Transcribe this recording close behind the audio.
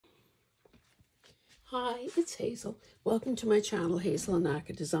Hi, it's Hazel. Welcome to my channel, Hazel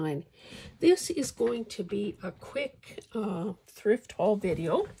Anaka Design. This is going to be a quick thrift haul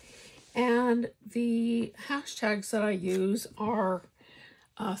video, and the hashtags that I use are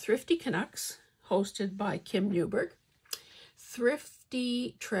Thrifty Canucks, hosted by Kim Newberg,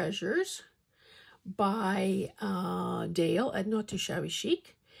 Thrifty Treasures by Dale at Not Too Shabby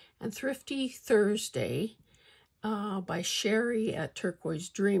Chic, and Thrifty Thursday by Sherry at Turquoise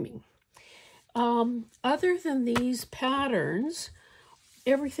Dreaming. Other than these patterns,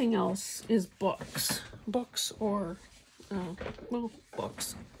 everything else is books. Books or, well,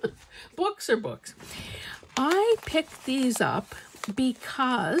 books. Books are books. I picked these up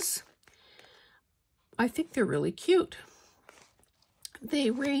because I think they're really cute. They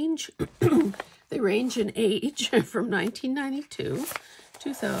range, they range in age from 1992,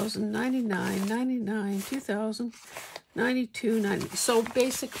 2000, 99, 99, 2000, 92, 90. So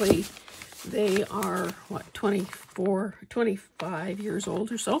basically, they are, what, 24, 25 years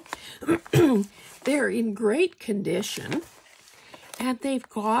old or so. They're in great condition, and they've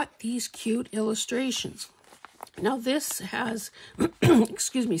got these cute illustrations. Now, this has,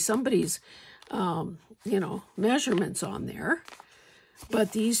 excuse me, somebody's, measurements on there,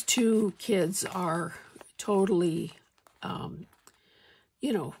 but these two kids are totally,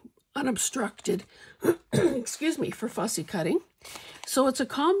 unobstructed, excuse me, for fussy cutting. So it's a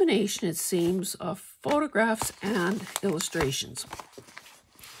combination, it seems, of photographs and illustrations.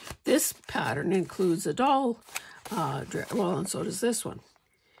 This pattern includes a doll dress, well, and so does this one.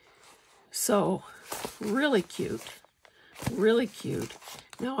 So really cute, really cute.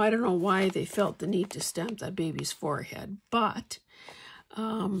 Now, I don't know why they felt the need to stamp that baby's forehead, but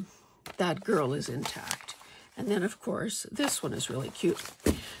that girl is intact. And then, of course, this one is really cute.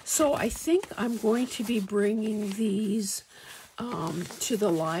 So I think I'm going to be bringing these to the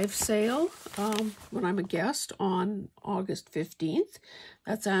live sale when I'm a guest on August 15th.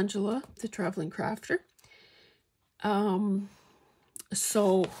 That's Angela, the Traveling Crafter.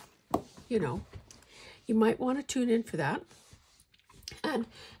 So, you might want to tune in for that. And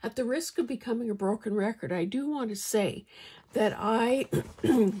at the risk of becoming a broken record, I do want to say that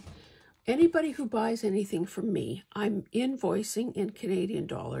anybody who buys anything from me, I'm invoicing in Canadian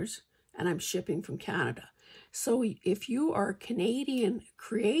dollars and I'm shipping from Canada. So if you are a Canadian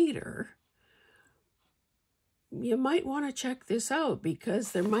creator, you might want to check this out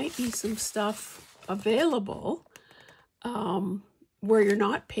because there might be some stuff available where you're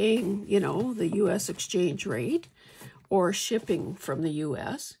not paying, the U.S. exchange rate or shipping from the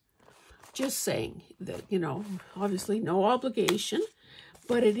U.S. Just saying that, obviously no obligation,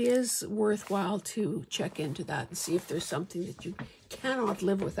 but it is worthwhile to check into that and see if there's something that you cannot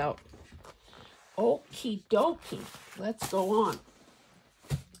live without. Okie dokie, let's go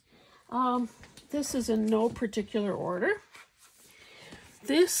on. This is in no particular order.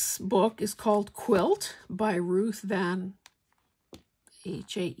 This book is called Quilt by Ruth Van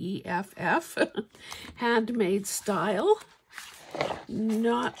Haeff, Handmade Style.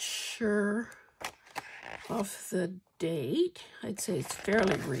 Not sure of the date. I'd say it's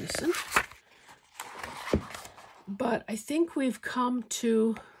fairly recent. But I think we've come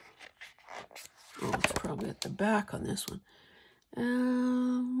to, it's probably at the back on this one.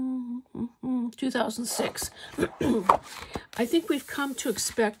 2006. I think we've come to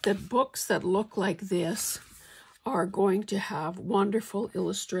expect that books that look like this are going to have wonderful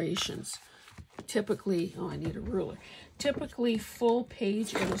illustrations. Typically, I need a ruler. Typically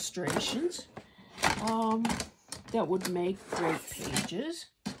full-page illustrations that would make great pages,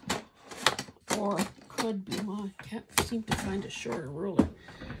 or could be. Well, I can't seem to find a shorter ruler.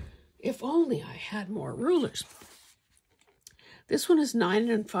 If only I had more rulers. This one is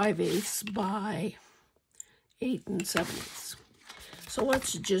 9 5/8 by 8 7/8. So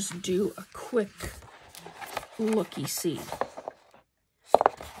let's just do a quick looky-see.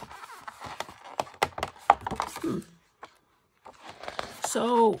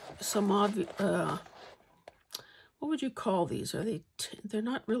 So some what would you call these? Are they? They're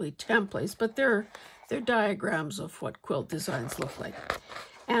not really templates, but they're diagrams of what quilt designs look like.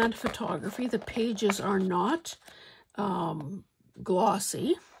 And photography. The pages are not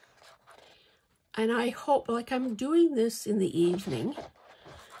glossy. And I hope, like, I'm doing this in the evening,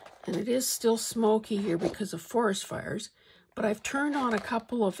 and it is still smoky here because of forest fires, but I've turned on a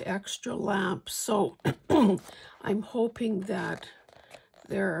couple of extra lamps, so I'm hoping that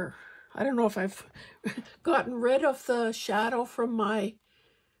they're, I don't know if I've gotten rid of the shadow from my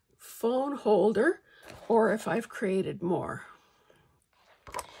phone holder or if I've created more.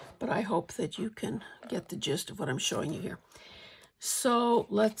 But I hope that you can get the gist of what I'm showing you here. So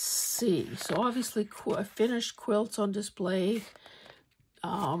let's see. So obviously finished quilts on display,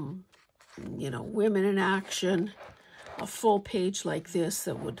 you know, women in action, a full page like this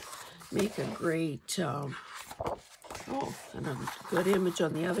that would make a great, oh, and a good image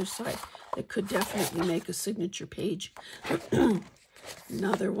on the other side. It could definitely make a signature page.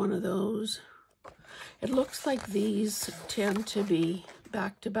 Another one of those. It looks like these tend to be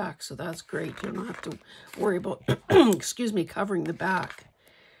back to back, so that's great. You don't have to worry about, excuse me, covering the back.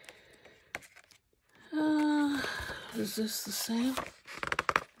 Is this the same?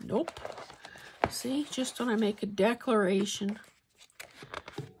 Nope. See, just when I make a declaration,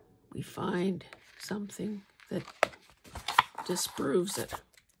 we find something that disproves it.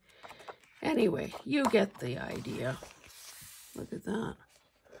 Anyway, you get the idea. Look at that.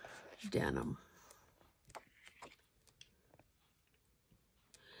 Denim.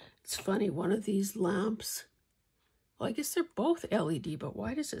 It's funny, one of these lamps, well, I guess they're both LED, but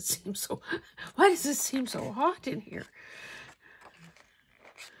why does it seem so hot in here?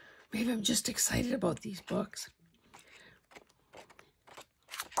 Maybe I'm just excited about these books.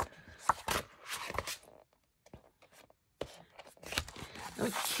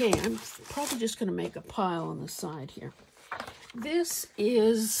 Okay, I'm probably just going to make a pile on the side here. This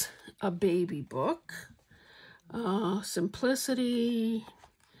is a baby book. Simplicity,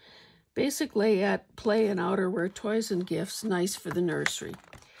 basic layette, play and outerwear, toys and gifts, nice for the nursery.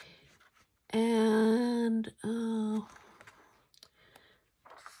 And,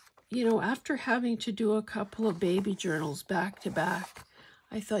 you know, after having to do a couple of baby journals back to back,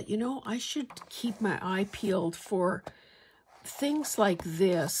 I thought, you know, I should keep my eye peeled for things like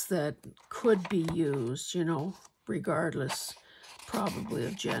this that could be used, you know, regardless probably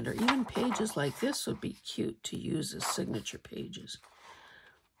of gender. Even pages like this would be cute to use as signature pages.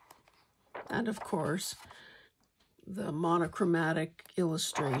 And of course, the monochromatic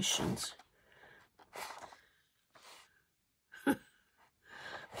illustrations.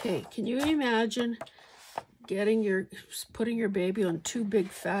 Okay, can you imagine putting your baby on two big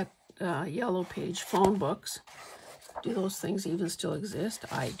fat yellow page phone books? Do those things even still exist?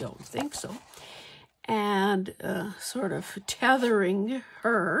 I don't think so. And sort of tethering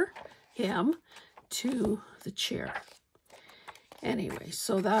him to the chair. Anyway,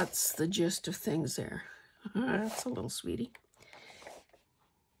 so that's the gist of things there. That's a little sweetie.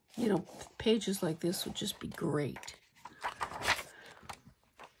 You know, pages like this would just be great.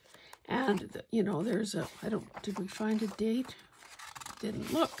 And, you know, there's a, did we find a date?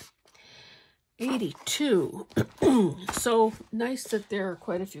 Didn't look. 82. So nice that there are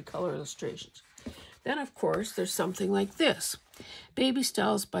quite a few color illustrations. Then, of course, there's something like this. Baby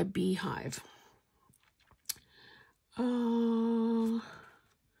Styles by Beehive.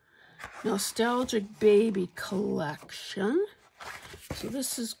 Nostalgic Baby Collection. So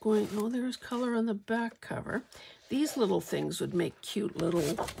this is going, oh, there's color on the back cover. These little things would make cute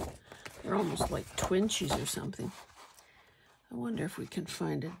little, they're almost like Twinchies or something. I wonder if we can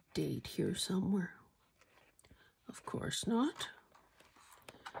find a date here somewhere. Of course not.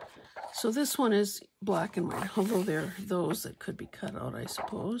 So this one is black and white, although there are those that could be cut out, I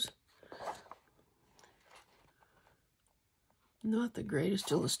suppose. Not the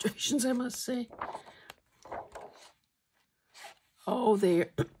greatest illustrations, I must say. Oh,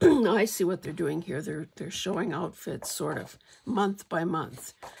 I see what they're doing here. They're showing outfits sort of month by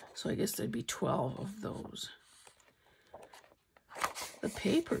month. So I guess there'd be 12 of those. The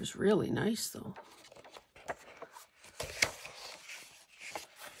paper's really nice, though.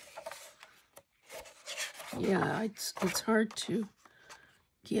 Yeah, it's hard to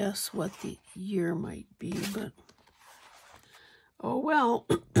guess what the year might be, but oh well.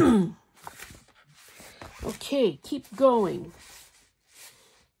 Okay, keep going.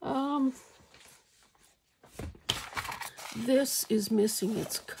 This is missing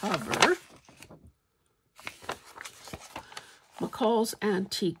its cover. McCall's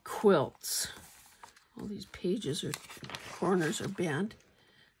Antique Quilts. All these pages or corners are bent.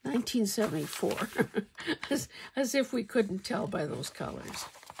 1974. as if we couldn't tell by those colors.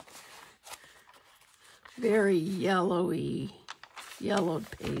 Very yellowed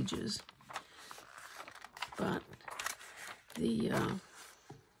pages. But the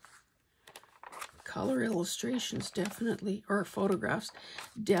color illustrations definitely, or photographs,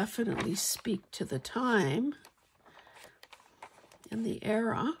 definitely speak to the time and the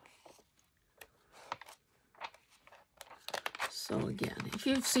era. So again, if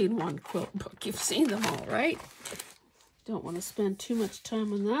you've seen one quilt book, you've seen them all, right? Don't want to spend too much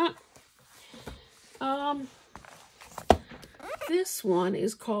time on that. This one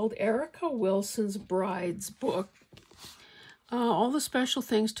is called Erica Wilson's Bride's Book. all the special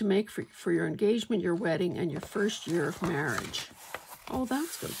things to make for your engagement, your wedding, and your first year of marriage. Oh,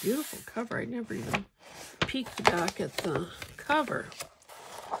 that's got a beautiful cover. I never even peeked back at the cover.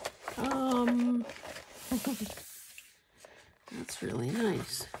 That's really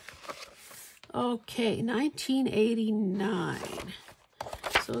nice. Okay, 1989.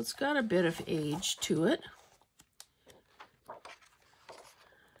 So it's got a bit of age to it.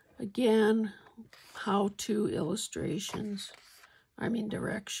 Again, how-to illustrations. I mean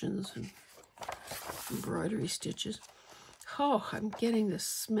directions and embroidery stitches. Oh, I'm getting the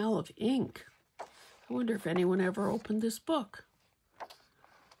smell of ink. I wonder if anyone ever opened this book.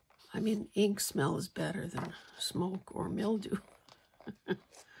 I mean, ink smell is better than smoke or mildew.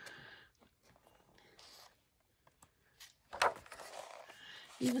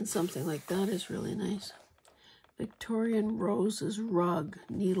 Even something like that is really nice. Victorian Roses Rug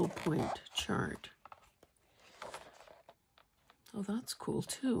Needlepoint Chart. Oh, that's cool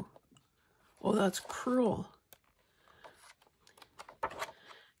too. Oh, that's cruel.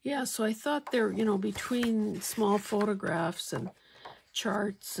 Yeah, so I thought there, you know, between small photographs and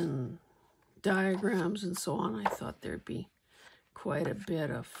charts and diagrams and so on, I thought there'd be quite a bit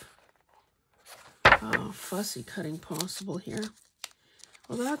of fussy cutting possible here.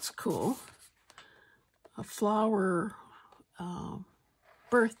 Well, that's cool. A flower,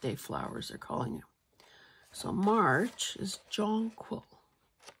 birthday flowers, they're calling it. So March is jonquil.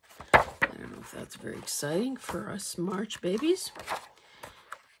 I don't know if that's very exciting for us March babies.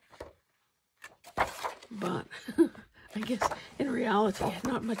 But I guess in reality,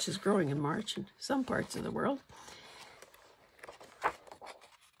 not much is growing in March in some parts of the world.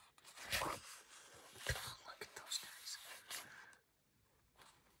 Look at those guys.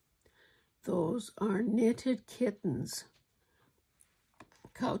 Those are knitted kittens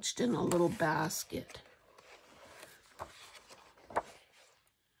couched in a little basket.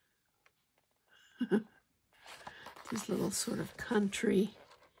 These little sort of country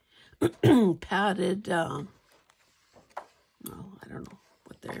padded, well, I don't know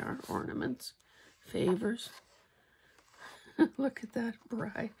what they are, ornaments, favors. Look at that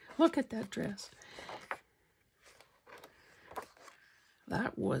bride. Look at that dress.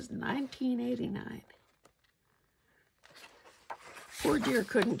 That was 1989. Poor dear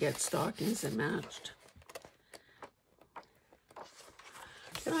couldn't get stockings that matched.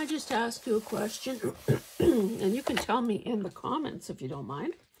 Can I just ask you a question? And you can tell me in the comments if you don't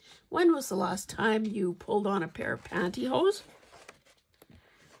mind. When was the last time you pulled on a pair of pantyhose?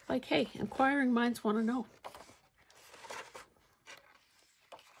 Like, hey, inquiring minds want to know.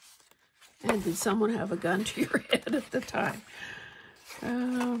 And did someone have a gun to your head at the time?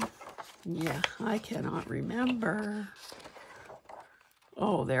 Yeah, I cannot remember.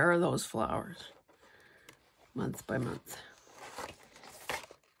 Oh, there are those flowers. Month by month.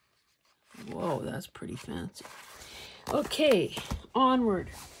 Whoa, that's pretty fancy. Okay,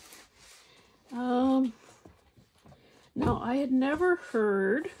 onward. Now, I had never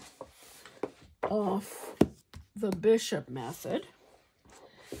heard of the Bishop method,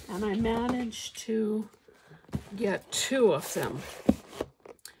 and I managed to get 2 of them.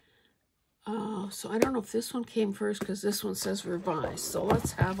 So I don't know if this one came first because this one says revised. So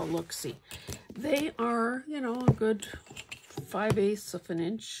let's have a look-see. They are, you know, a good 5/8 of an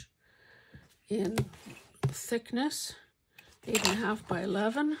inch in thickness, 8.5 by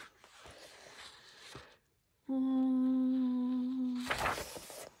 11. Oh,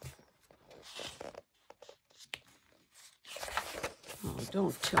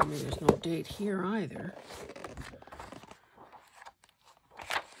 don't tell me there's no date here either.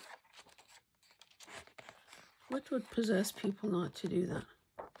 What would possess people not to do that?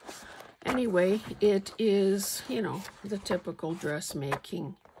 Anyway, it is, you know, the typical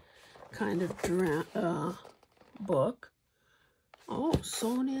dressmaking kind of book. Oh,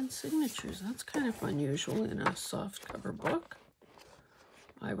 sewn in signatures. That's kind of unusual in a soft cover book,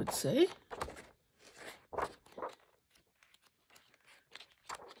 I would say.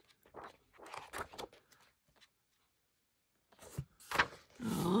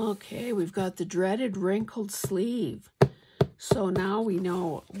 Okay, we've got the dreaded wrinkled sleeve. So now we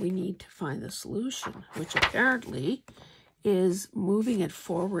know we need to find the solution, which apparently is moving it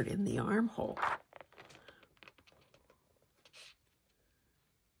forward in the armhole.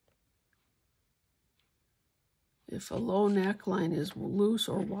 If a low neckline is loose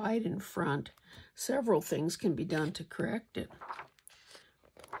or wide in front, several things can be done to correct it.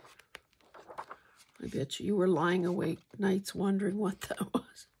 I bet you were lying awake nights wondering what that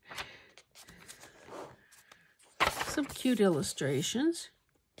was. Some cute illustrations.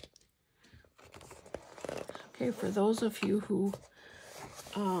 Okay, for those of you who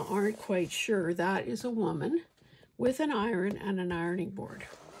aren't quite sure, that is a woman with an iron and an ironing board.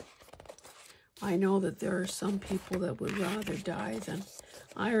 I know that there are some people that would rather dye than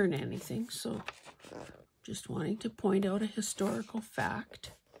iron anything, so just wanting to point out a historical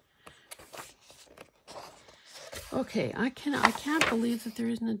fact. Okay, I can't believe that there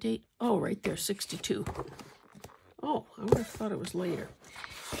isn't a date. Oh, right there, 62. Oh, I would have thought it was later.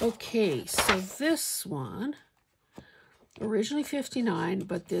 Okay, so this one, originally 59,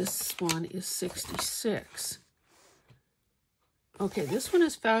 but this one is 66. Okay, this one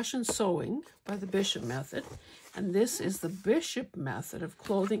is Fashion Sewing by the Bishop Method, and this is the Bishop Method of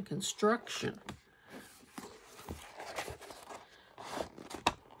Clothing Construction.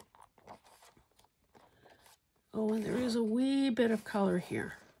 Oh, and there is a wee bit of color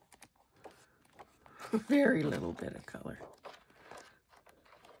here. Very little bit of color.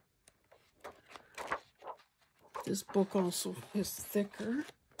 This book also is thicker.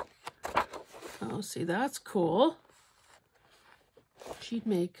 Oh, see, that's cool. She'd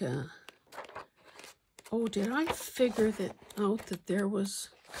make a... Oh, did I figure that out that there was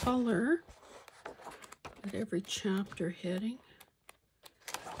color at every chapter heading?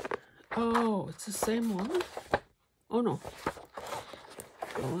 Oh, it's the same one? Oh, no.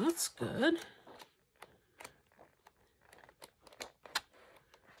 Well, that's good.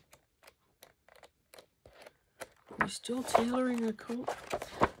 Are we still tailoring a coat?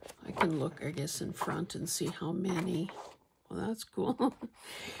 I can look, I guess, in front and see how many. Well, that's cool.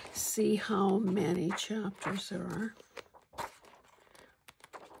 See how many chapters there are.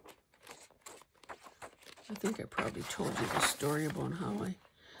 I think I probably told you the story about how I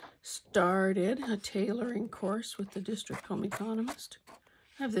started a tailoring course with the District Home Economist.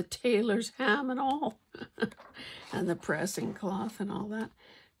 I have the tailor's ham and all. And the pressing cloth and all that.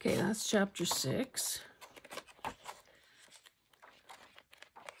 Okay, that's chapter 6.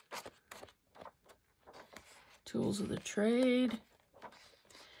 Tools of the Trade.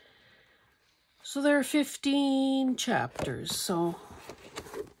 So there are 15 chapters, so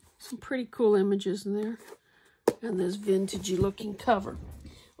some pretty cool images in there. And this vintagey looking cover.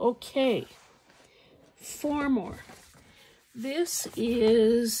 Okay, 4 more. This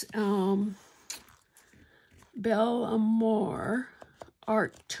is Belle Amour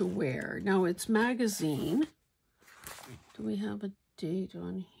Art to Wear. Now it's magazine. Do we have a date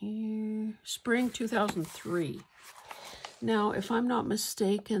on here? Spring 2003. Now, if I'm not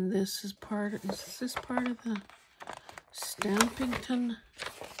mistaken, this is part of, is this part of the Stampington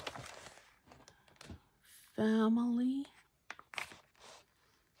family?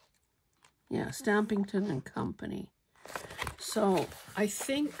 Yeah, Stampington and Company. So I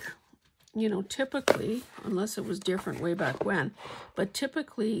think, you know, typically, unless it was different way back when, but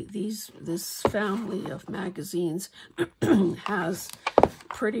typically this family of magazines has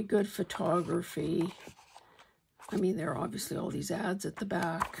pretty good photography. I mean, there are obviously all these ads at the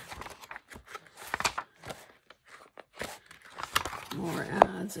back. More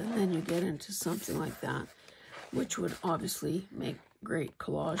ads, and then you get into something like that, which would obviously make great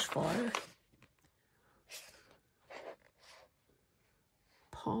collage fodder.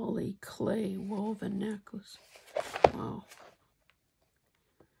 Poly clay woven necklace. Wow.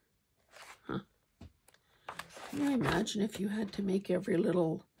 Huh. Can you imagine if you had to make every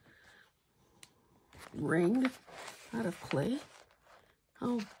little ring out of clay?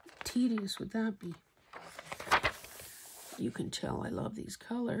 How tedious would that be? You can tell I love these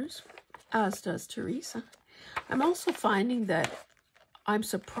colors, as does Teresa. I'm also finding that I'm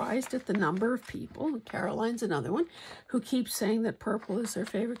surprised at the number of people, Caroline's another one, who keep saying that purple is their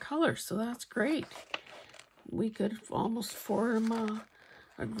favorite color. So that's great. We could almost form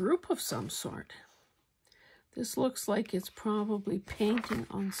a group of some sort. This looks like it's probably painting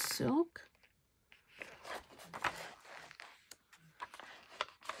on silk.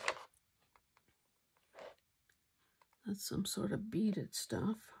 That's some sort of beaded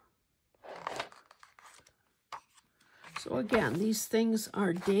stuff. So again, these things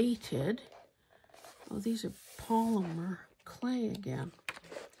are dated. Oh, these are polymer clay again.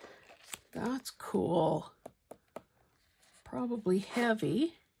 That's cool. Probably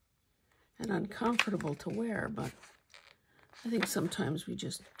heavy and uncomfortable to wear, but I think sometimes we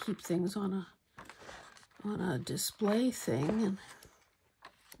just keep things on a display thing and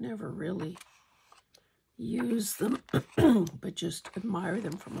never really use them, but just admire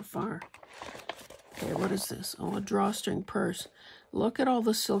them from afar. Okay, what is this? Oh, a drawstring purse. Look at all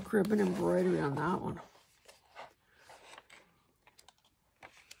the silk ribbon embroidery on that one.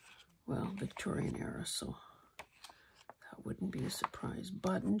 Well, Victorian era, so that wouldn't be a surprise.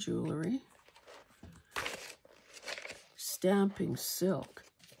 Button jewelry. stamping silk.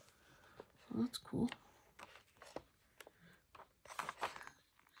 Well, that's cool.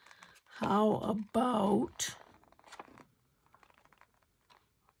 How about,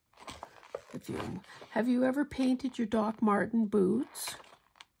 have you ever painted your Doc Marten boots?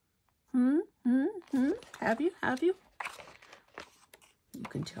 Have you? You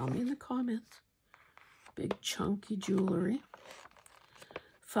can tell me in the comments. Big chunky jewelry.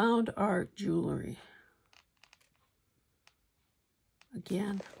 Found art jewelry.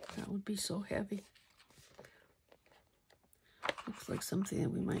 Again, that would be so heavy. Looks like something that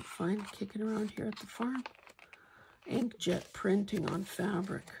we might find kicking around here at the farm. Inkjet printing on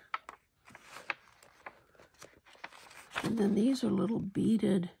fabric. And then these are little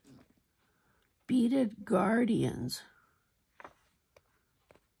beaded guardians.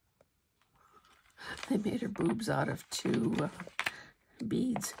 They made her boobs out of 2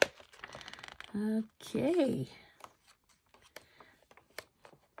 beads. Okay.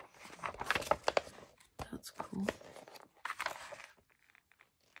 That's cool.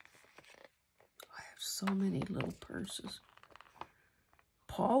 I have so many little purses.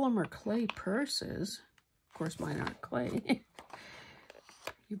 Polymer clay purses. Of course, mine aren't clay.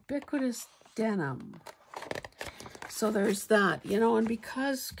 Ubiquitous denim. So there's that, you know, and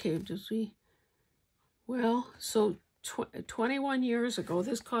because, okay, well, so 21 years ago,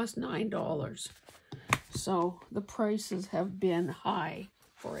 this cost $9. So the prices have been high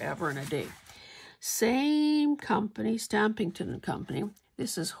forever and a day. Same company, Stampington and Company.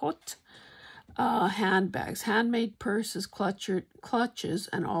 This is Hut handbags, handmade purses, clutches,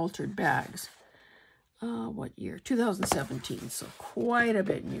 and altered bags. What year? 2017, so quite a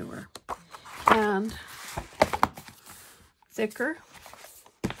bit newer. And thicker.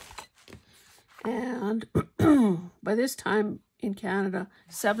 And by this time in Canada,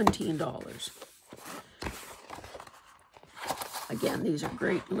 $17. Again, these are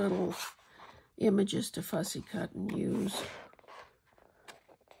great little images to fussy cut and use.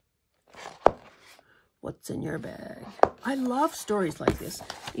 What's in your bag? I love stories like this.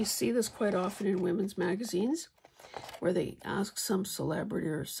 You see this quite often in women's magazines where they ask some celebrity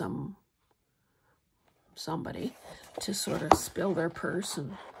or somebody to sort of spill their purse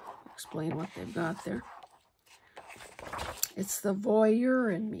and explain what they've got there. It's the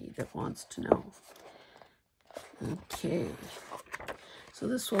voyeur in me that wants to know. Okay. So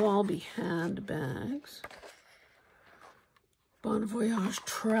this will all be handbags. Bon Voyage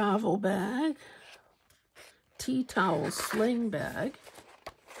travel bag. Tea towel sling bag.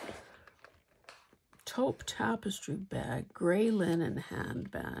 Taupe tapestry bag. Gray linen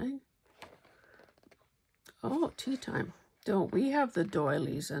handbag. Oh, tea time. Don't we have the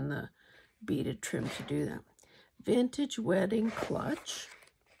doilies and the beaded trim to do that? Vintage wedding clutch.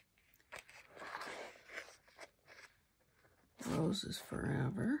 Roses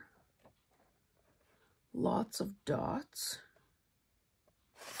forever. Lots of dots.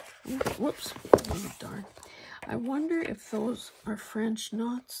 Whoops. Oh, darn. I wonder if those are French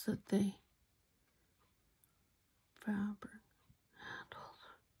knots that they fabric.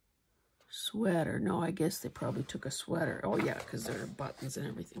 Sweater. No, I guess they probably took a sweater. Oh, yeah, because there are buttons and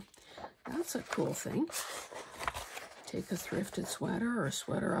everything. That's a cool thing. Take a thrifted sweater or a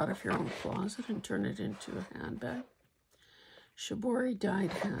sweater out of your own closet and turn it into a handbag. Shibori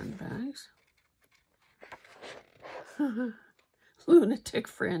dyed handbags. Lunatic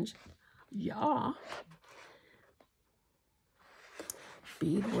fringe. Yeah.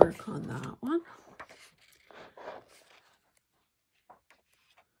 Beadwork on that one.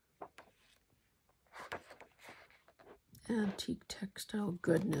 Antique textile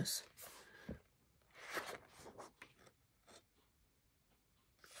goodness.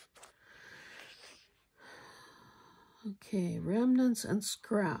 Okay, remnants and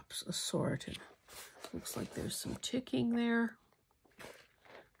scraps assorted. Looks like there's some ticking there.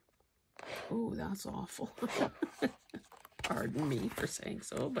 Oh, that's awful. Pardon me for saying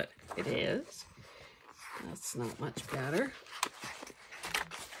so, but it is. That's not much better,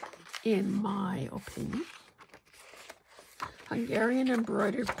 in my opinion. Hungarian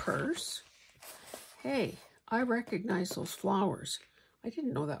embroidered purse. Hey, I recognize those flowers. I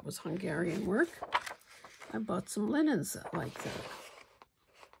didn't know that was Hungarian work. I bought some linens like that.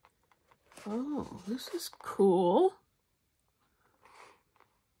 Oh, this is cool.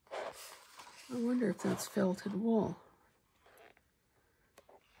 I wonder if that's felted wool.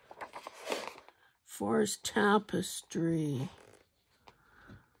 Forest tapestry.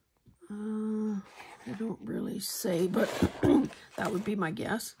 I don't really say, but that would be my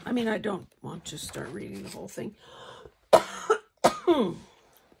guess. I mean, I don't want to start reading the whole thing.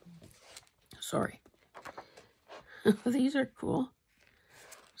 Sorry. These are cool.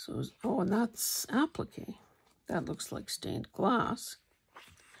 So, oh, and that's applique. That looks like stained glass.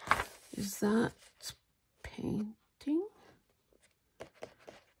 Is that painting?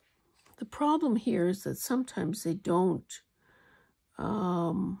 The problem here is that sometimes they don't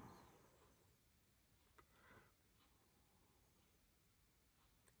I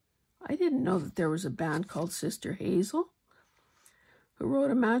didn't know that there was a band called Sister Hazel who wrote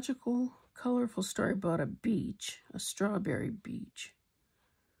a magical, colorful story about a beach, a strawberry beach.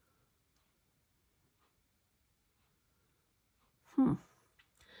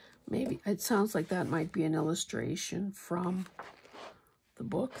 Maybe it sounds like that might be an illustration from the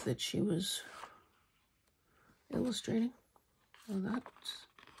book that she was illustrating. So that's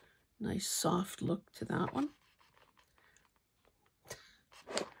a nice soft look to that one.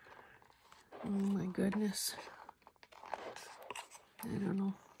 Oh my goodness. I don't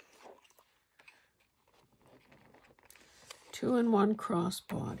know. 2-in-1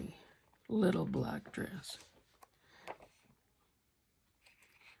 crossbody, little black dress.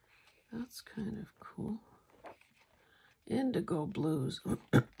 That's kind of cool. Indigo blues.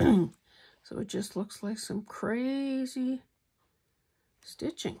 So it just looks like some crazy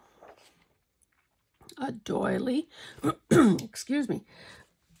stitching. A doily. Excuse me.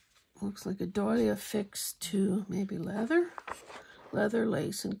 Looks like a doily affixed to maybe leather,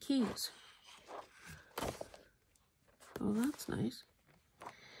 lace, and keys. Oh, that's nice.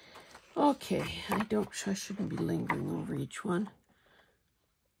 Okay, I shouldn't be lingering over each one.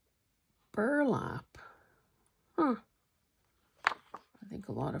 Burlap. Huh. I think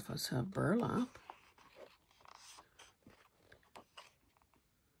a lot of us have burlap.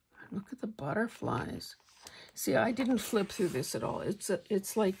 Look at the butterflies. See, I didn't flip through this at all.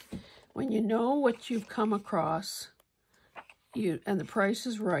 It's like when you know what you've come across, and the price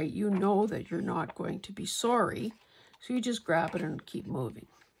is right, you know that you're not going to be sorry, so you just grab it and keep moving.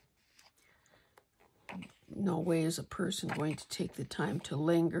 No way is a person going to take the time to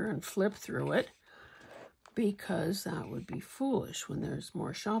linger and flip through it, because that would be foolish when there's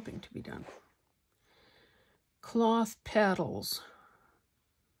more shopping to be done. Cloth petals.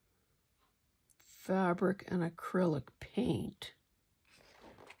 Fabric and acrylic paint.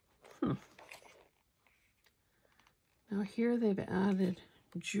 Now here they've added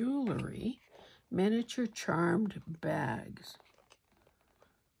jewelry, miniature charmed bags.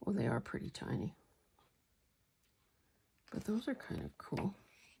 Oh, they are pretty tiny. But those are kind of cool.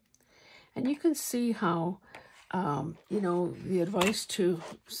 And you can see how, you know, the advice to,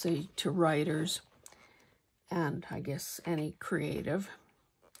 say, to writers, and I guess any creative,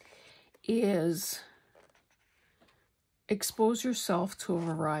 is expose yourself to a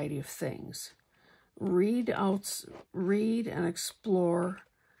variety of things. Read and explore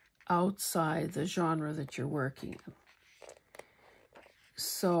outside the genre that you're working in.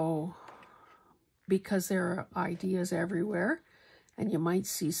 So, because there are ideas everywhere, and you might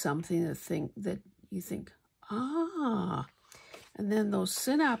see something that you think, ah, and then those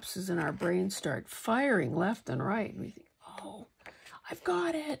synapses in our brain start firing left and right, and we think, oh, I've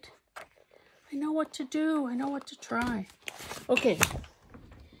got it. I know what to do. I know what to try. Okay.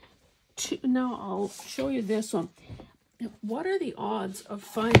 Now I'll show you this one. What are the odds of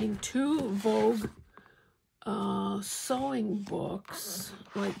finding 2 Vogue sewing books,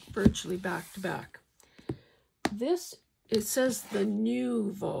 like virtually back to back? This, it says the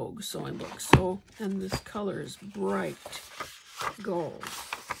new Vogue sewing book. So, and this color is bright gold.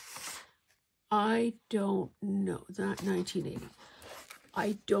 I don't know. Not 1980.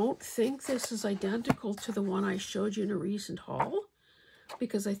 I don't think this is identical to the one I showed you in a recent haul,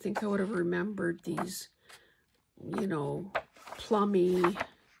 because I think I would have remembered these, you know, plummy,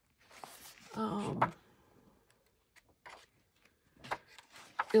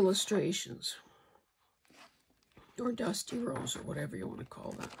 illustrations, or dusty rose, or whatever you want to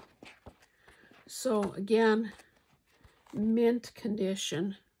call that. So again, mint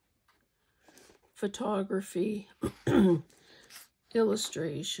condition, photography,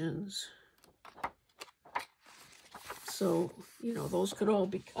 illustrations. So, you know, those could all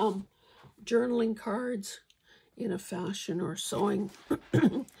become journaling cards in a fashion or sewing,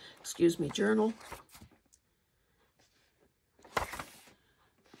 excuse me, journal.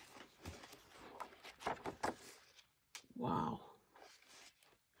 Wow.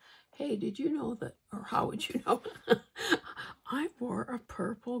 Hey, did you know that, or how would you know? I wore a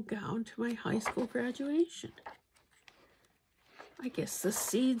purple gown to my high school graduation. I guess the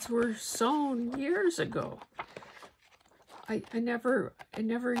seeds were sown years ago. I never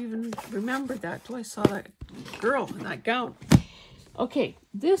even remembered that till I saw that girl in that gown. Okay,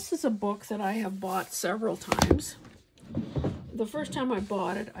 this is a book that I have bought several times. the first time I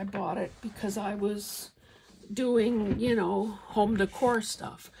bought it because I was doing, you know, home decor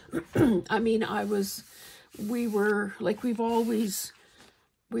stuff. I mean, we were, like, we've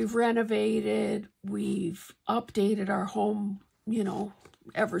renovated, we've updated our home, you know,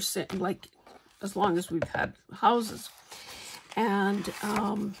 ever since, like, as long as we've had houses. And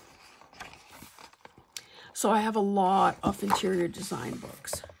so I have a lot of interior design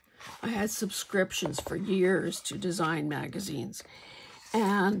books. I had subscriptions for years to design magazines.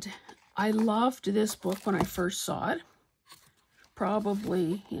 And I loved this book when I first saw it.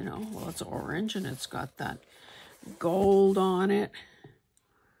 Probably, you know, well, it's orange and it's got that gold on it.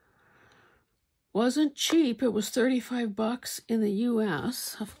 Wasn't cheap. It was 35 bucks in the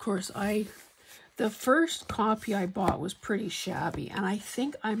US. Of course, the first copy I bought was pretty shabby, and I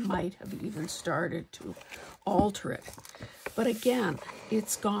think I might have even started to alter it. But again,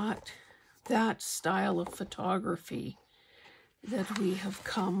 it's got that style of photography that we have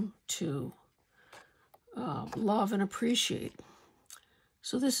come to love and appreciate.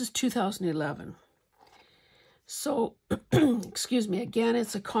 So this is 2011. So, excuse me, again,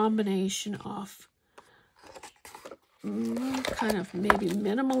 it's a combination of kind of maybe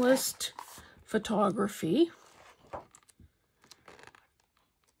minimalist photography.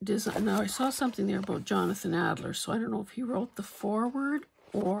 Design. Now, I saw something there about Jonathan Adler, so I don't know if he wrote the foreword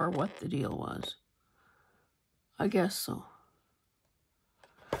or what the deal was. I guess so.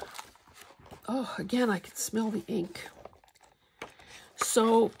 Oh, again, I can smell the ink.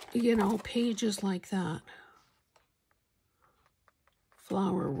 So, you know, pages like that.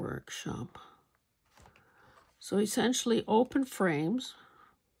 Flower workshop. So essentially open frames.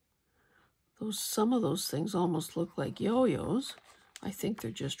 Some of those things almost look like yo-yos. I think they're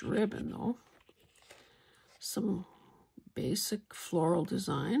just ribbon though. Some basic floral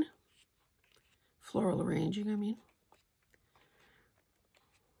design. Floral arranging, I mean.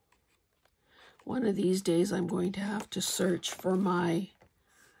 One of these days I'm going to have to search for my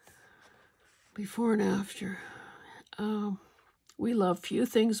before and after. We love few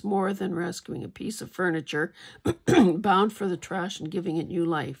things more than rescuing a piece of furniture bound for the trash and giving it new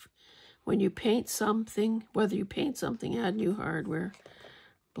life. When you paint something, whether you paint something, add new hardware,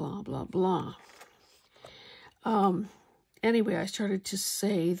 blah, blah, blah. Anyway, I started to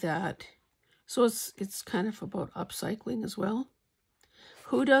say that, so it's kind of about upcycling as well.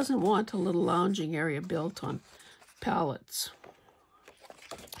 Who doesn't want a little lounging area built on pallets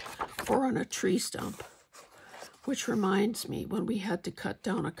or on a tree stump? Which reminds me, when we had to cut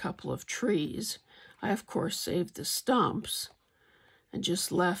down a couple of trees, I, of course, saved the stumps and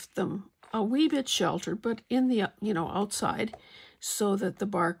just left them a wee bit sheltered, but in the, you know, outside, so that the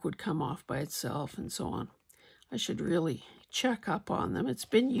bark would come off by itself and so on. I should really check up on them. It's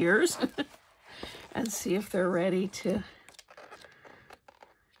been years and see if they're ready to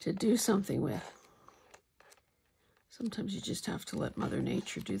do something with. Sometimes you just have to let Mother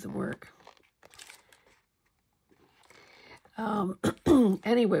Nature do the work.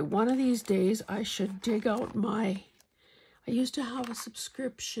 Anyway, one of these days I should dig out I used to have a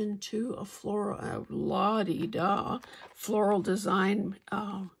subscription to a floral design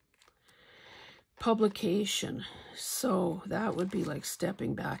publication. So that would be like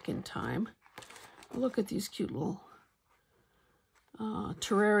stepping back in time. Look at these cute little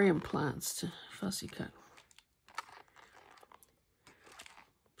terrarium plants to fussy cut.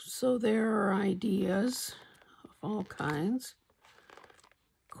 So there are ideas of all kinds.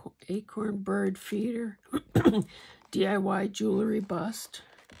 Acorn bird feeder, DIY jewelry bust,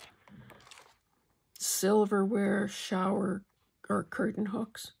 silverware shower or curtain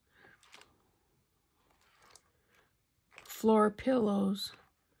hooks, floor pillows,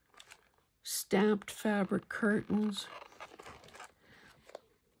 stamped fabric curtains.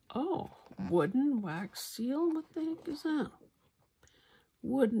 Oh, wooden wax seal? What the heck is that?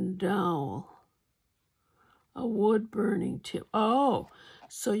 Wooden dowel. A wood burning tip. Oh,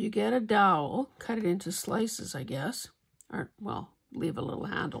 so you get a dowel, cut it into slices, I guess. Or, well, leave a little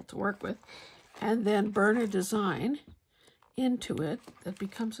handle to work with. And then burn a design into it that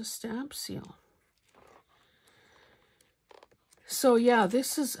becomes a stamp seal. So yeah,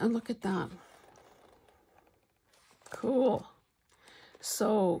 this is, and look at that. Cool.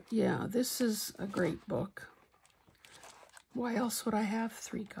 So yeah, this is a great book. Why else would I have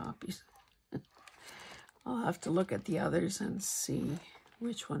 3 copies? I'll have to look at the others and see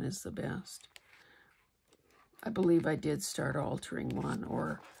which one is the best. I believe I did start altering one,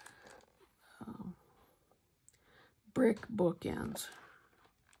 or brick bookends,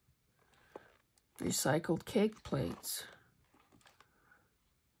 recycled cake plates,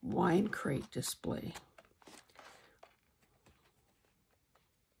 wine crate display.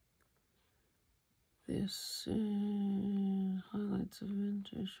 this highlights of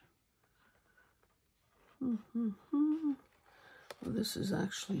vintage. Well, this is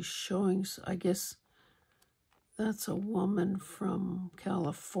actually showing, I guess that's a woman from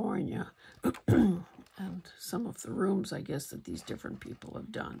California. And some of the rooms, I guess, that these different people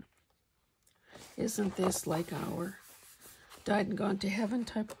have done. Isn't this like our died and gone to heaven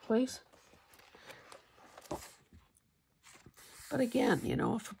type of place? But again, you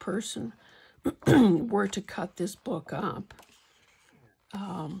know, if a person were to cut this book up,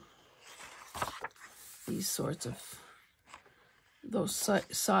 these sorts of, those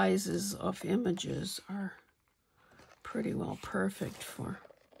sizes of images are pretty well perfect for,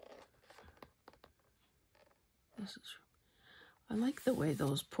 this is, I like the way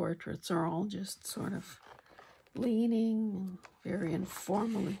those portraits are all just sort of leaning, very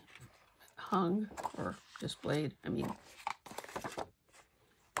informally hung or displayed. I mean,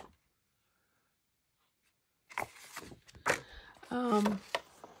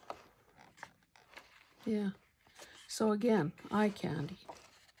 yeah. So again, eye candy.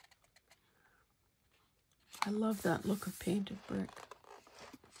 I love that look of painted brick.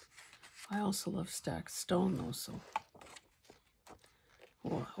 I also love stacked stone though, so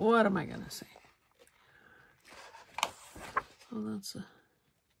what am I gonna say? Oh, that's a,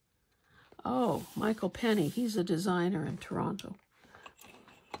 oh, Michael Penny. He's a designer in Toronto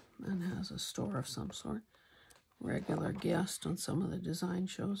and has a store of some sort. Regular guest on some of the design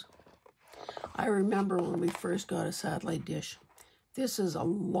shows. I remember when we first got a satellite dish. This is a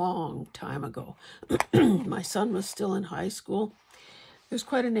long time ago. My son was still in high school. There's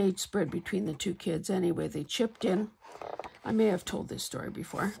quite an age spread between the two kids anyway. They chipped in. I may have told this story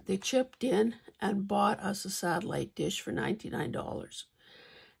before. They chipped in and bought us a satellite dish for $99.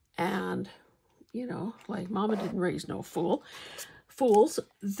 And, you know, like Mama didn't raise no fools.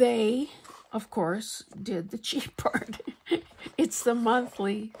 They, of course, did the cheap part. It's the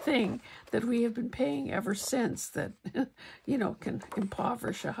monthly thing that we have been paying ever since that, you know, can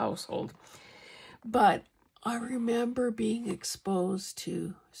impoverish a household. But I remember being exposed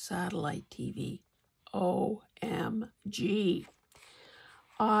to satellite TV. OMG.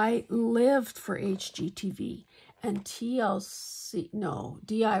 I lived for HGTV and TLC, no,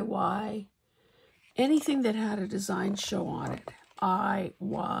 DIY, anything that had a design show on it. I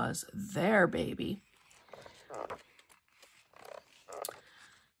was there, baby.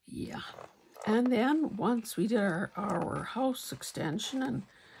 Yeah. And then once we did our house extension and,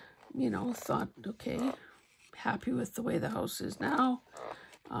 you know, thought, okay, happy with the way the house is now.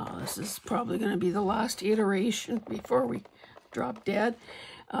 This is probably going to be the last iteration before we drop dead.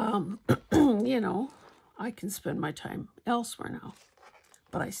 You know, I can spend my time elsewhere now.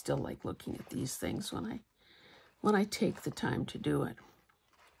 But I still like looking at these things when I take the time to do it.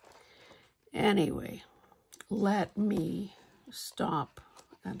 Anyway, let me stop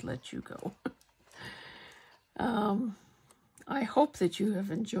and let you go. I hope that you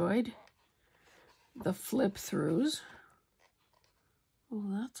have enjoyed the flip-throughs. Oh,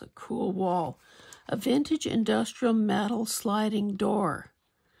 that's a cool wall. A vintage industrial metal sliding door.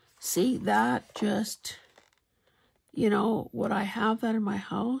 See, that just, you know, would I have that in my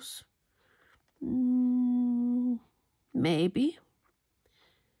house? Maybe.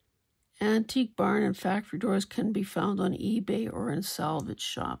 Antique barn and factory doors can be found on eBay or in salvage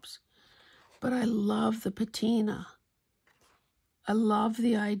shops. But I love the patina. I love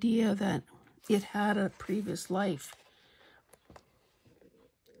the idea that it had a previous life.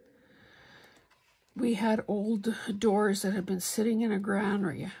 We had old doors that had been sitting in a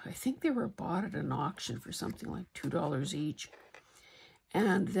granary. I think they were bought at an auction for something like $2 each.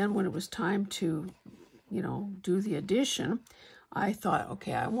 And then when it was time to, you know, do the addition, I thought,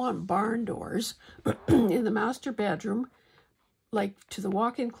 okay, I want barn doors in the master bedroom, like to the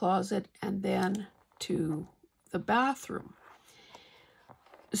walk-in closet and then to the bathroom.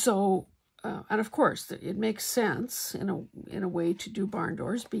 So, and of course, it makes sense in a way to do barn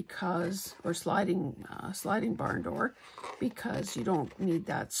doors because, or sliding barn door, because you don't need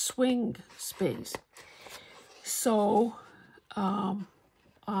that swing space. So,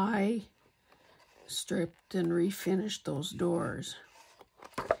 I stripped and refinished those doors,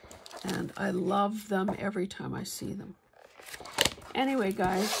 and I love them every time I see them. Anyway,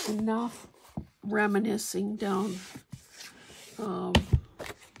 guys, enough reminiscing down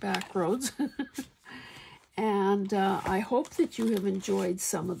back roads. And I hope that you have enjoyed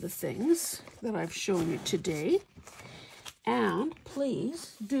some of the things that I've shown you today. And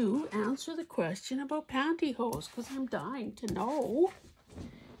please do answer the question about pantyhose, because I'm dying to know.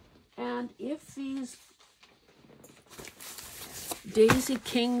 And if these Daisy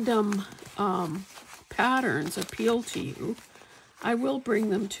Kingdom patterns appeal to you, I will bring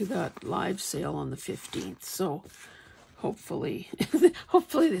them to that live sale on the 15th. So hopefully,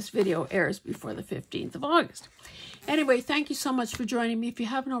 hopefully this video airs before the 15th of August. Anyway, thank you so much for joining me. If you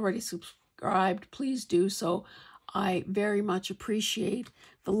haven't already subscribed, please do so. I very much appreciate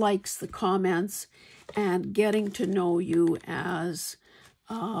the likes, the comments, and getting to know you as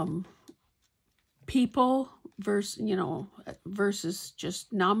people versus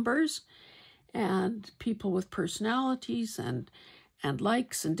just numbers, and people with personalities and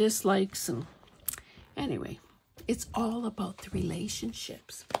likes and dislikes. And anyway, it's all about the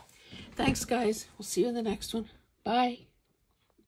relationships. Thanks, guys. We'll see you in the next one. Bye.